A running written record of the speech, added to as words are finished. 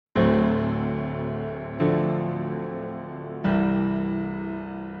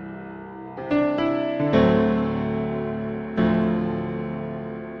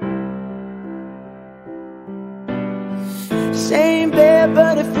there,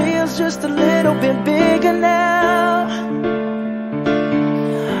 but it feels just a little bit bigger now.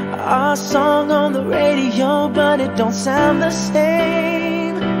 Our song on the radio, but it don't sound the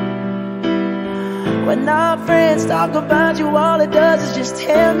same. When our friends talk about you, all it does is just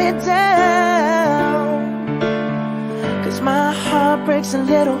tear me down. 'Cause my heart breaks a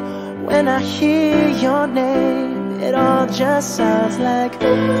little when I hear your name. It all just sounds like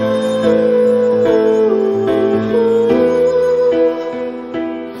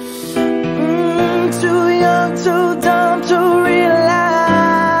too young, too dumb to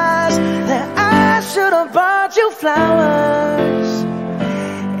realize that I should have bought you flowers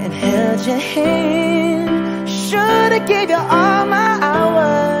and held your hand. Should have gave you all my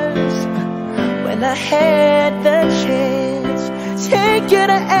hours when I had the chance. Take you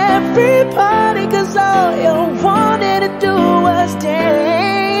to every party, 'cause all you wanted to do was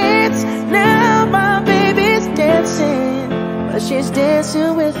dance. Now my baby's dancing, but she's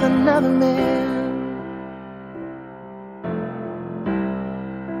dancing with another man.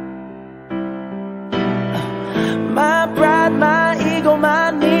 My pride, my ego, my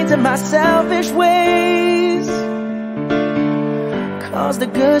needs, and my selfish ways caused a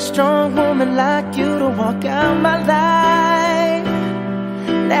good, strong woman like you to walk out my life.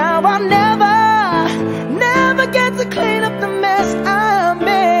 Now I'll never get to clean up the mess I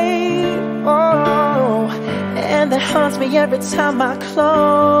made. Oh, and that haunts me every time I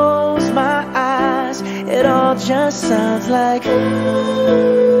close my eyes. It all just sounds like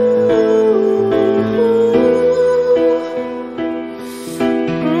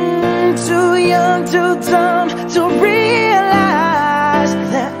too young, too dumb to realize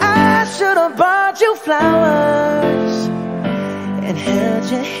that I should have bought you flowers and held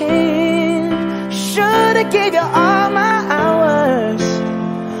your hand. Should have gave you all my hours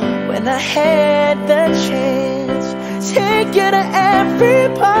when I had the chance. Take you to every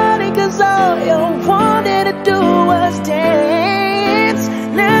party, 'cause all you wanted to do was dance.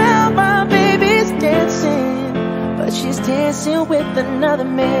 Now my baby's dancing, but she's dancing with another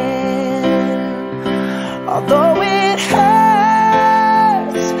man. Although it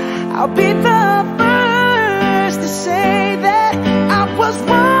hurts, I'll be the first to say that I was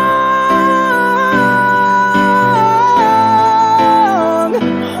wrong.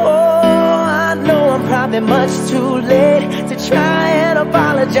 Oh, I know I'm probably much too late to try and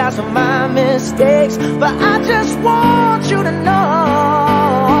apologize for my mistakes, but I just want you to know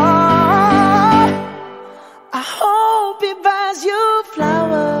I hope he buys you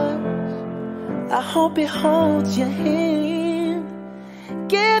flowers. I hope he holds your hand,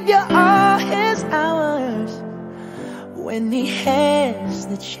 give you all his hours when he has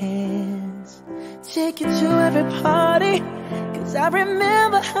the chance. Take you to every party, 'cause I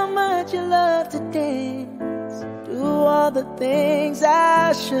remember how much you love to dance. Do all the things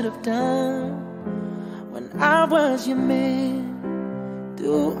I should have done when I was your man.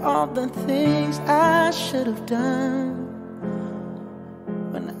 Do all the things I should have done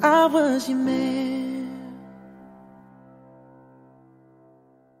when I was your man.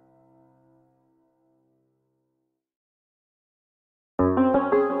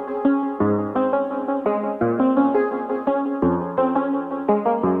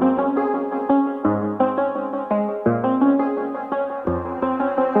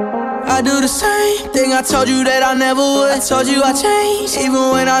 I do the same thing I told you that I never would. I told you I changed, even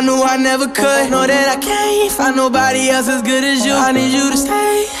when I knew I never could. Know that I can't find nobody else as good as you. I need you to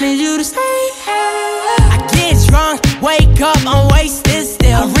stay, need you to stay. I get drunk, wake up, I'm wasted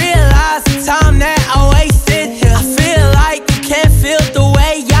still. I realize the time that I wasted here. I feel like you can't feel the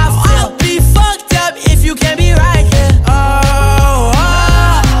way I feel. I'll be fucked up if you can't be right here.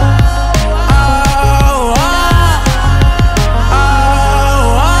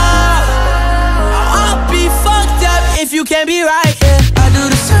 You can't be right, yeah. I do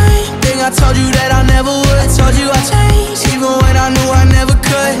the same thing I told you that I never would. I told you I changed, even when I knew I never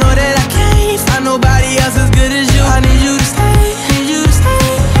could. Know that I can't find nobody else as good as you. I need you to stay, need you to stay.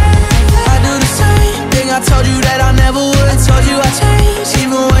 I do the same thing I told you that I never would. I told you I changed,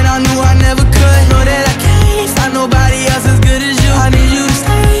 even when I knew I never could. Know that I can't find nobody else as good as you. I need you to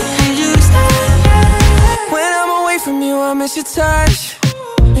stay, need you to stay. When I'm away from you, I miss your touch.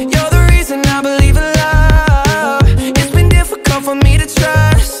 You're the reason I believe in love. For me to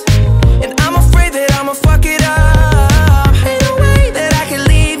trust, and I'm a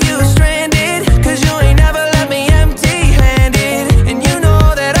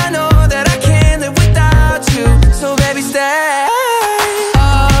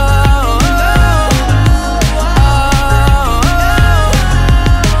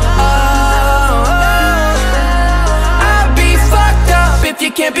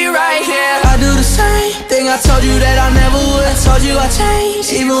can't be right here. I do the same thing I told you that I never would. I told you I changed,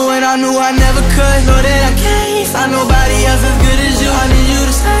 even when I knew I never could. Know that I can't find nobody else as good as you. I need you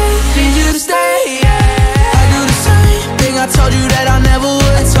to stay, need you to stay, yeah. I do the same thing I told you that I never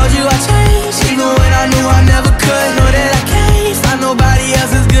would. I told you I changed, even when I knew I never could. Know that I can't find nobody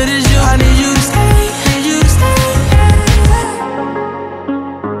else as good as you. I need you to stay, need you to stay,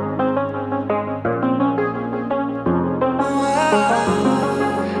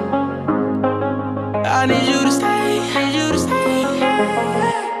 I need you to stay, need you to stay.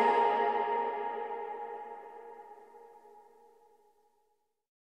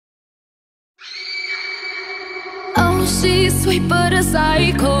 Oh, she's sweet but a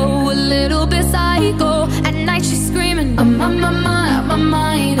psycho, a little bit psycho. At night she's screaming, I'm on my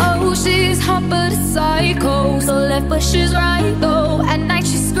mind. Oh, she's hot but a psycho, so left but she's right though. At night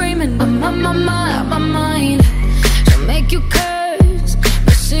she's screaming, I'm on my mind. She'll make you curse,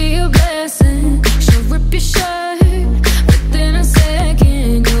 but she a blessing. She'll rip your shirt within a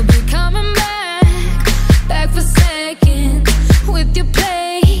second. You'll be coming back for seconds with your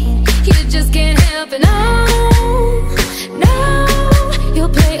play. You just can't help it, no. You'll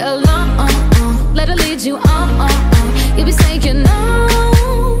play along, let her lead you on. You'll be saying no,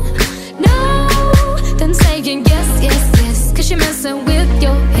 then saying yes, cause you're messing with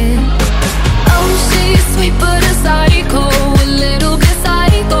your head. Oh, she's sweet but a psycho, a little bit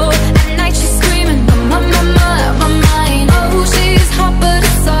psycho. At night she's screaming, my mind. Oh, she's hot but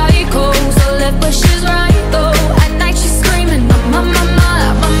a psycho, so left but she's right though. At night she's screaming, my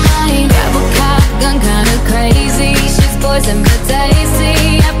mind. Grab a cop gun, kinda crazy. She's poison but tasty.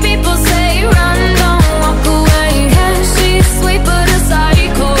 Yeah, people say run, don't walk away. Yeah, she's sweet but a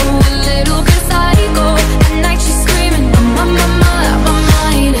psycho, a little bit psycho. At night she's screaming, my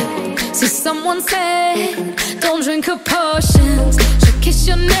mind. See, someone said, don't drink her potions. She'll kiss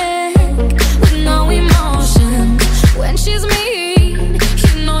your neck with no emotion. When she's mean,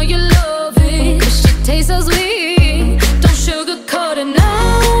 you know you love it, but she tastes so sweet. Don't sugarcoat it, no.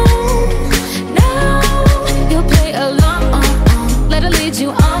 You'll play along, let her lead you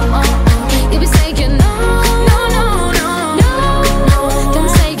on. You'll be saying no, then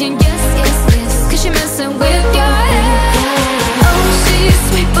saying yes, cause you're messing with your head. Oh, she's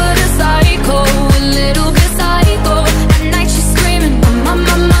sweet but a psycho, a little bit psycho. At night she's screaming, my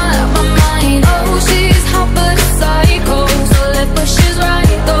mind. Oh, she's hot but a psycho, so left but she's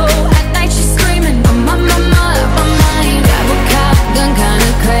right though. At night she's screaming, my mind. Grab a cop gun,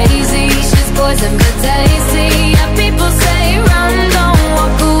 kinda crazy. She's poison but tasty. Yeah, people say run, don't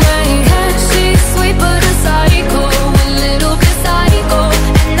walk away. Yeah, she's sweet but a psycho, a little bit psycho.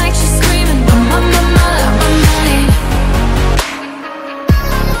 At night she's screaming, my mind.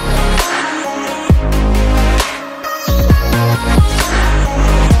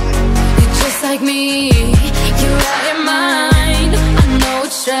 You're just like me, you're out your mind. I know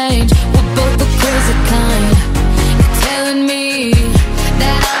it's strange, we're both the crazy kind. You're telling me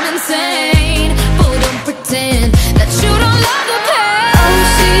that I'm insane, but don't pretend that you don't love the pain. Oh,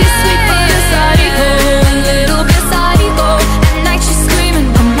 she's sweet but a psycho, a little bit psycho. At night she's screaming,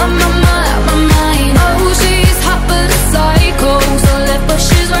 my mind. Oh, she's hot but a psycho, so left but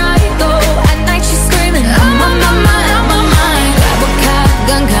she's right though. At night she's screaming, my mind. Grab a cop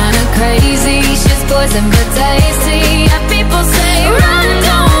gun, kinda crazy. She's poison but tasty. Yeah, people say run,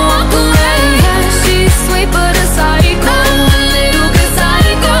 don't walk away. Yeah, she's sweet but a psycho, a little bit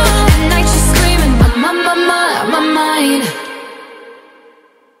psycho. At night she's screaming, my mind.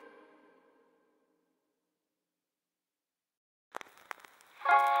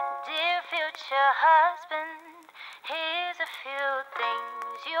 Dear future husband, here's a few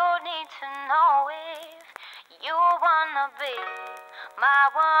things you need to know if you wanna be my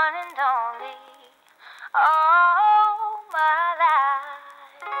one and only. Oh, my life.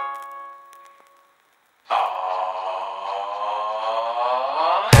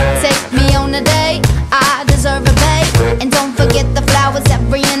 Take me on a date, I deserve a babe. And don't forget the flowers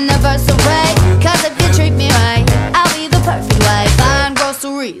every anniversary. Cause if you treat me right, I'll be the perfect wife. Buying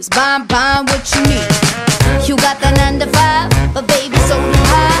groceries, buying what you need. You got that 9 to 5, but baby so do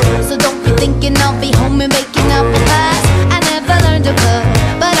I. So don't be thinking I'll be home and making up the pies. I never learned to cook,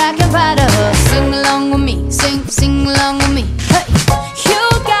 but I can ride a hook. Sing along with me, sing along with me. Hey, you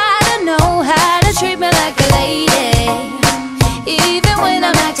gotta know how to treat me like a lady, even when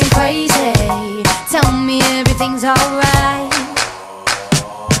I'm acting crazy. Tell me everything's alright.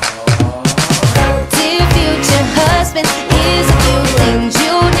 Dear future husband, here's a few things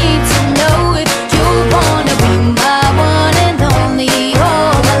you need to know if you wanna be my one and only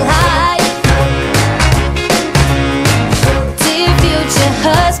all my life. Dear future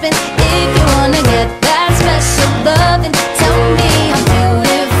husband,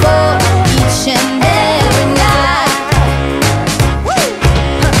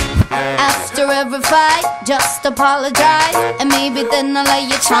 lay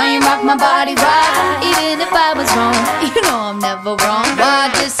you try and rock my body right. Even if I was wrong, you know I'm never wrong.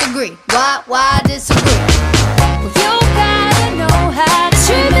 Why disagree? Why disagree? Well, you gotta know how to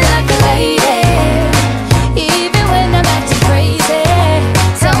treat me like a lady, even when I'm acting crazy.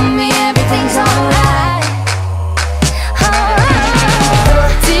 Tell me everything's alright.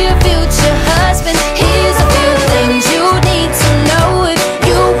 Dear future husband, here's a few things you need to know if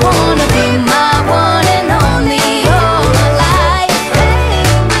you wanna be my one and only all my life.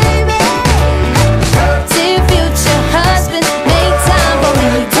 Dear future husband, make time for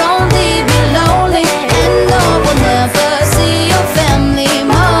me, don't leave me lonely, and no, we'll never see your family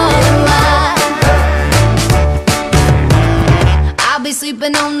more than mine. I'll be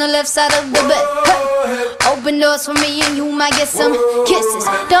sleeping on the left side of the bed. Open doors for me and you might get some kisses.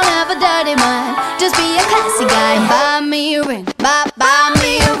 Don't have a dirty mind, just be a classy guy. Buy me a ring, buy me